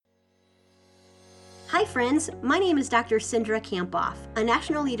Hi friends, my name is Dr. Cindra Kampoff, a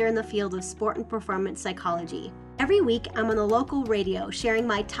national leader in the field of sport and performance psychology. Every week, I'm on the local radio sharing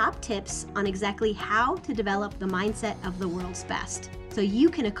my top tips on exactly how to develop the mindset of the world's best, so you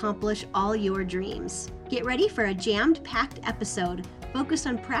can accomplish all your dreams. Get ready for a jammed-packed episode focused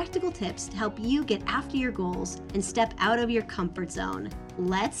on practical tips to help you get after your goals and step out of your comfort zone.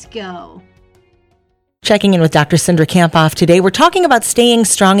 Let's go. Checking in with Dr. Cindra Kampoff today. We're talking about staying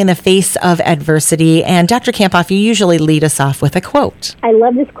strong in the face of adversity. And Dr. Kampoff, you usually lead us off with a quote. I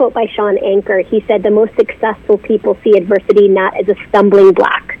love this quote by Sean Anker. He said, "The most successful people see adversity not as a stumbling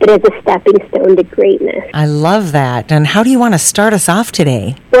block, but as a stepping stone to greatness." I love that. And how do you want to start us off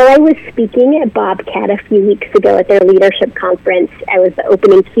today? Well, I was speaking at Bobcat a few weeks ago at their leadership conference. I was the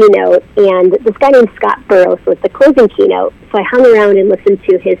opening keynote, and this guy named Scott Burrows was the closing keynote. So I hung around and listened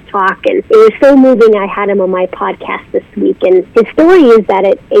to his talk, and it was so moving I had him on my podcast this week. And his story is that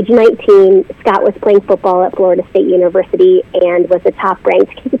at age 19, Scott was playing football at Florida State University and was a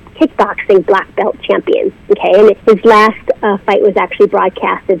top-ranked kickboxing black belt champion. Okay, and his last fight was actually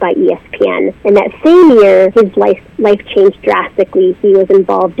broadcasted by ESPN. And that same year, his life changed drastically. He was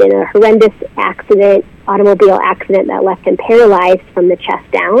involved in a horrendous automobile accident that left him paralyzed from the chest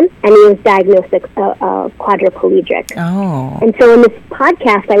down, and he was diagnosed quadriplegic. Oh. And so in this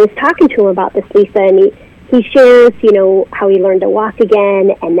podcast, I was talking to him about this, Lisa, and he shares, how he learned to walk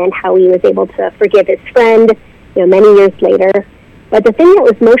again, and then how he was able to forgive his friend, many years later. But the thing that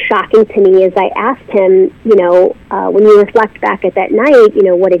was most shocking to me is I asked him, when you reflect back at that night,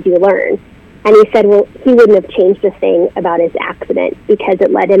 what did you learn? And he said, well, he wouldn't have changed a thing about his accident because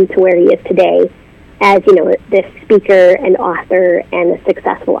it led him to where he is today as, this speaker and author and a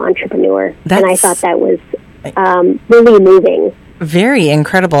successful entrepreneur. And I thought that was really moving. Very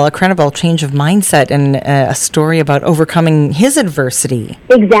incredible, a credible change of mindset and a story about overcoming his adversity.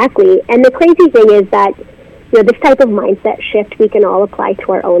 Exactly. And the crazy thing is that, this type of mindset shift we can all apply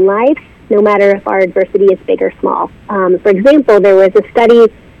to our own lives, no matter if our adversity is big or small. For example, there was a study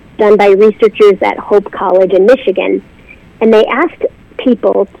done by researchers at Hope College in Michigan, and they asked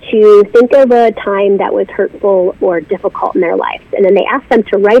people to think of a time that was hurtful or difficult in their lives. And then they asked them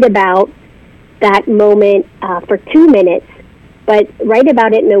to write about that moment for 2 minutes, but write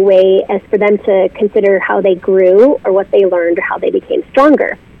about it in a way as for them to consider how they grew or what they learned or how they became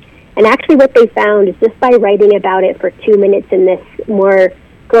stronger. And actually what they found is just by writing about it for 2 minutes in this more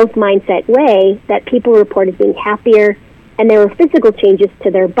growth mindset way, that people reported being happier, and there were physical changes to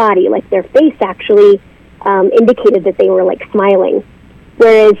their body, like their face actually indicated that they were like smiling.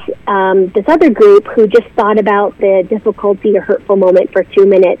 Whereas this other group who just thought about the difficulty or hurtful moment for 2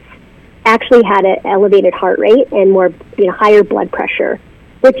 minutes actually had an elevated heart rate and more, higher blood pressure,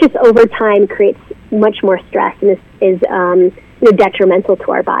 which just over time creates much more stress and is detrimental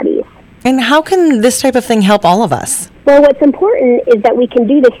to our bodies. And how can this type of thing help all of us? Well, what's important is that we can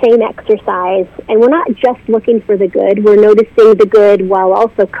do the same exercise, and we're not just looking for the good. We're noticing the good while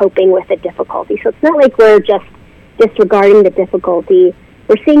also coping with the difficulty. So it's not like we're just disregarding the difficulty.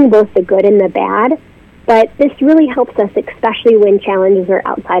 We're seeing both the good and the bad, but this really helps us, especially when challenges are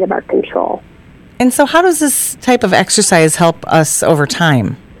outside of our control. And so how does this type of exercise help us over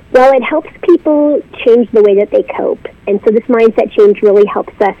time? Well, it helps people change the way that they cope. And so this mindset change really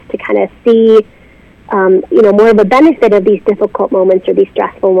helps us to kind of see, more of a benefit of these difficult moments or these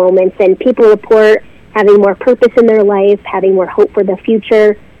stressful moments. And people report having more purpose in their life, having more hope for the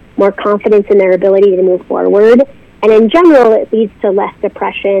future, more confidence in their ability to move forward. And in general, it leads to less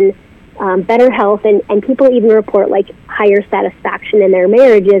depression, better health, and people even report higher satisfaction in their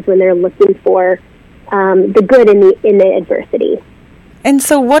marriages when they're looking for the good in the adversity. And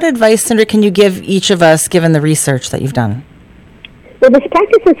so what advice, Cindra, can you give each of us given the research that you've done? Well, this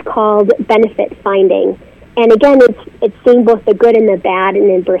practice is called benefit finding. And again, it's seeing both the good and the bad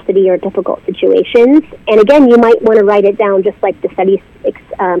in adversity or difficult situations. And again, you might want to write it down just like the study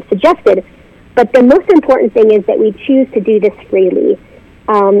suggested. But the most important thing is that we choose to do this freely.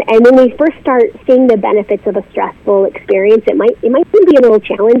 And when we first start seeing the benefits of a stressful experience, it might be a little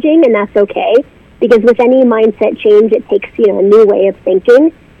challenging, and that's okay. Because with any mindset change, it takes a new way of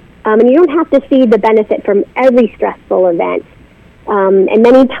thinking. And you don't have to see the benefit from every stressful event. And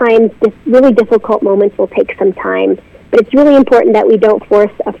many times, really difficult moments will take some time. But it's really important that we don't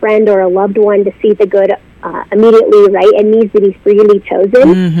force a friend or a loved one to see the good immediately right. It needs to be freely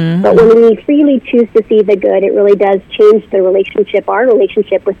chosen. But when we freely choose to see the good, it really does change the relationship, our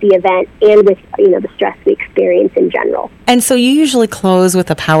relationship with the event and with, the stress we experience in general. And so you usually close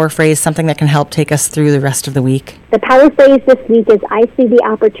with a power phrase, something that can help take us through the rest of the week. The power phrase this week is, I see the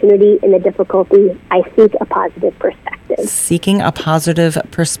opportunity in the difficulty. I seek a positive perspective. Seeking a positive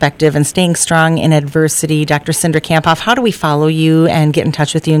perspective and staying strong in adversity. Dr. Cindra Kamphoff, how do we follow you and get in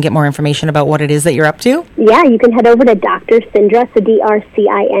touch with you and get more information about what it is that you're up to? Yeah, you can head over to Dr. Cindra, so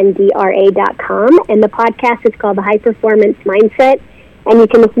DrCindra.com, and the podcast is called The High Performance Mindset, and you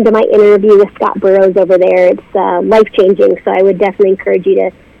can listen to my interview with Scott Burrows over there. It's life-changing, so I would definitely encourage you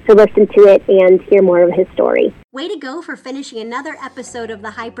to listen to it and hear more of his story. Way to go for finishing another episode of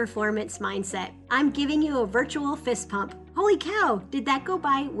The High Performance Mindset. I'm giving you a virtual fist pump. Holy cow, did that go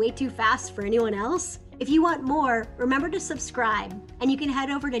by way too fast for anyone else? If you want more, remember to subscribe, and you can head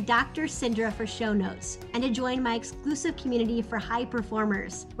over to Dr. Cindra for show notes and to join my exclusive community for high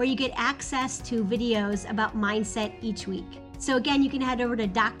performers, where you get access to videos about mindset each week. So again, you can head over to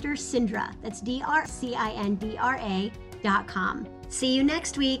Dr. Cindra, that's DrCindra.com. See you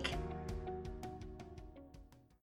next week.